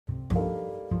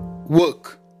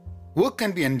Work. Work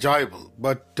can be enjoyable,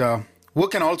 but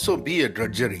work can also be a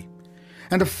drudgery.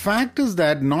 And the fact is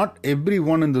that not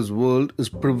everyone in this world is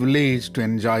privileged to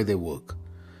enjoy their work.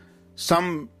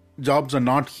 Some jobs are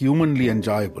not humanly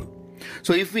enjoyable.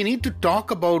 So if we need to talk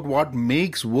about what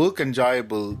makes work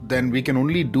enjoyable, then we can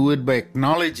only do it by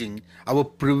acknowledging our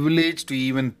privilege to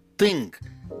even think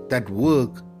that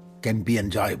work can be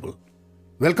enjoyable.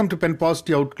 Welcome to Pen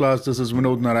Positive Outclass. This is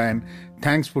Vinod Narayan.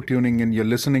 Thanks for tuning in. You're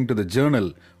listening to the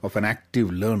Journal of an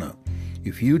Active Learner.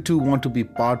 If you too want to be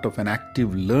part of an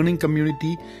active learning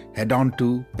community, head on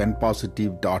to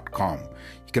penpositive.com.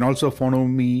 You can also follow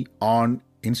me on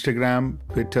Instagram,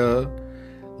 Twitter,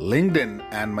 LinkedIn,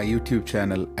 and my YouTube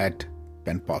channel at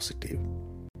Pen Positive.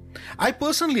 I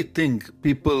personally think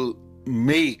people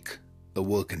make the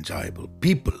work enjoyable.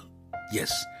 People,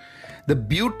 yes. The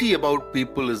beauty about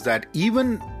people is that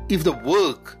even if the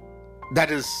work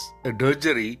that is a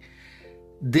drudgery,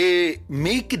 they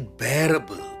make it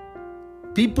bearable.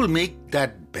 People make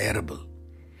that bearable.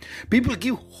 People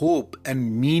give hope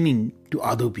and meaning to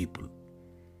other people.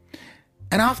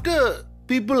 And after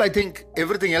people, I think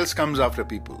everything else comes after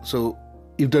people. So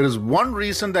if there is one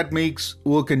reason that makes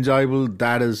work enjoyable,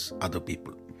 that is other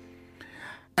people.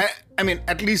 I mean,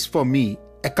 at least for me,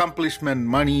 accomplishment,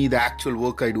 money, the actual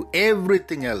work I do,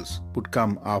 everything else would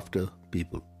come after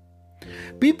people.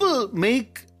 People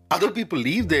make other people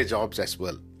leave their jobs as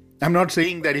well. I'm not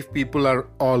saying that if people are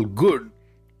all good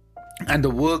and the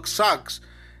work sucks,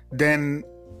 then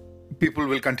people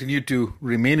will continue to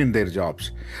remain in their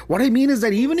jobs. What I mean is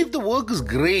that even if the work is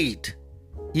great,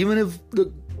 even if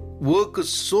the work is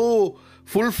so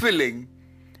fulfilling,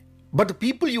 but the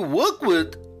people you work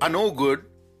with are no good,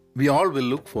 we all will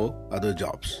look for other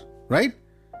jobs, right?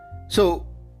 So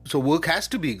work has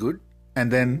to be good,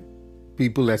 and then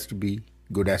people has to be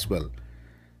good as well.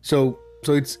 So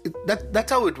that's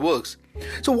how it works.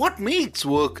 So what makes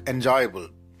work enjoyable?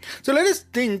 So let us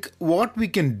think what we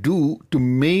can do to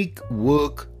make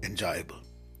work enjoyable.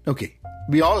 Okay,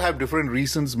 we all have different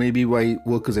reasons maybe why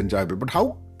work is enjoyable, but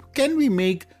how can we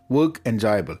make work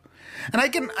enjoyable? And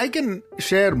I can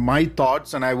share my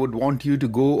thoughts, and I would want you to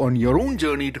go on your own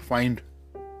journey to find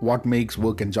what makes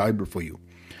work enjoyable for you.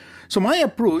 So my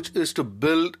approach is to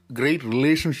build great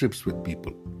relationships with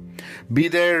people. Be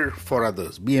there for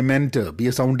others. Be a mentor. Be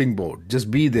a sounding board. Just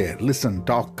be there. Listen,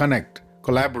 talk, connect,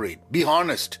 collaborate. Be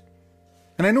honest.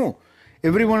 And I know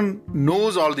everyone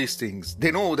knows all these things.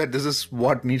 They know that this is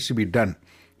what needs to be done.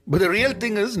 But the real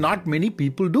thing is not many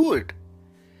people do it.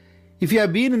 If you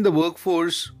have been in the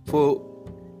workforce for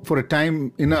a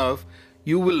time enough,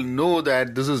 you will know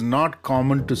that this is not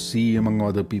common to see among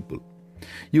other people.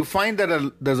 You find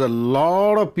that there's a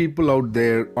lot of people out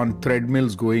there on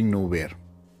treadmills going nowhere.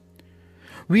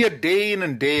 We are day in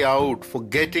and day out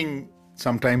forgetting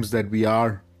sometimes that we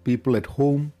are people at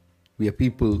home, we are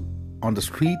people on the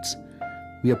streets,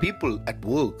 we are people at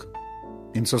work,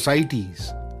 in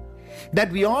societies,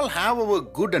 that we all have our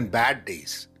good and bad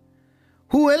days.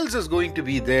 Who else is going to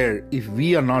be there if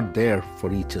we are not there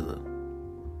for each other?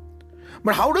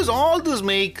 But how does all this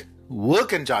make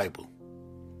work enjoyable?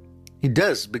 It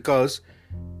does, because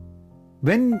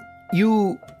when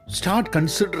you start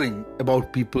considering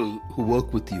about people who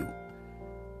work with you,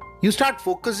 you start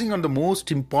focusing on the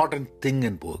most important thing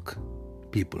in work,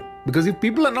 people. Because if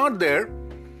people are not there,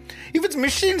 if it's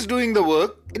machines doing the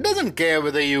work, it doesn't care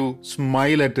whether you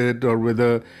smile at it or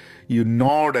whether you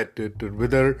nod at it, or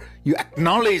whether you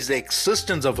acknowledge the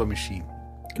existence of a machine.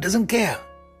 It doesn't care.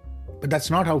 But that's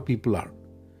not how people are.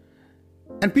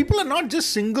 And people are not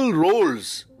just single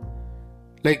roles.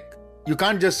 Like, you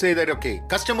can't just say that, okay,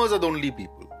 customers are the only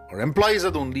people, or employees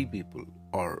are the only people,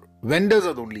 or vendors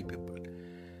are the only people.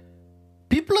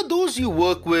 People are those you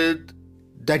work with,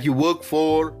 that you work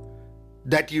for,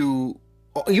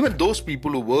 or even those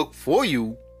people who work for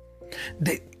you,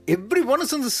 everyone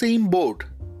is in the same boat.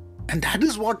 And that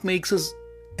is what makes us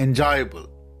enjoyable.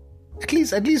 At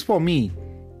least for me.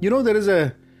 You know, there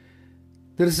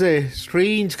is a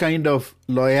strange kind of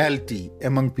loyalty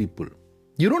among people.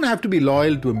 You don't have to be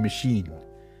loyal to a machine,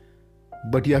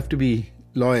 but you have to be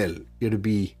loyal. You have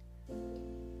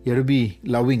to be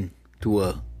loving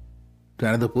to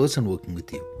another person working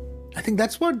with you. I think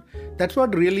that's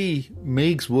what really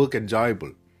makes work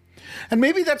enjoyable. And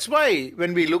maybe that's why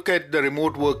when we look at the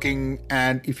remote working,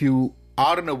 and if you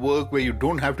are in a work where you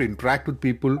don't have to interact with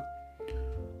people,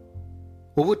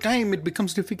 over time it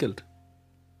becomes difficult.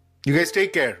 You guys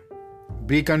take care.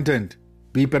 Be content.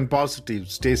 Be pen positive.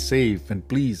 Stay safe. And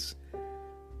please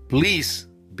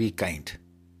be kind.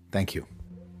 Thank you.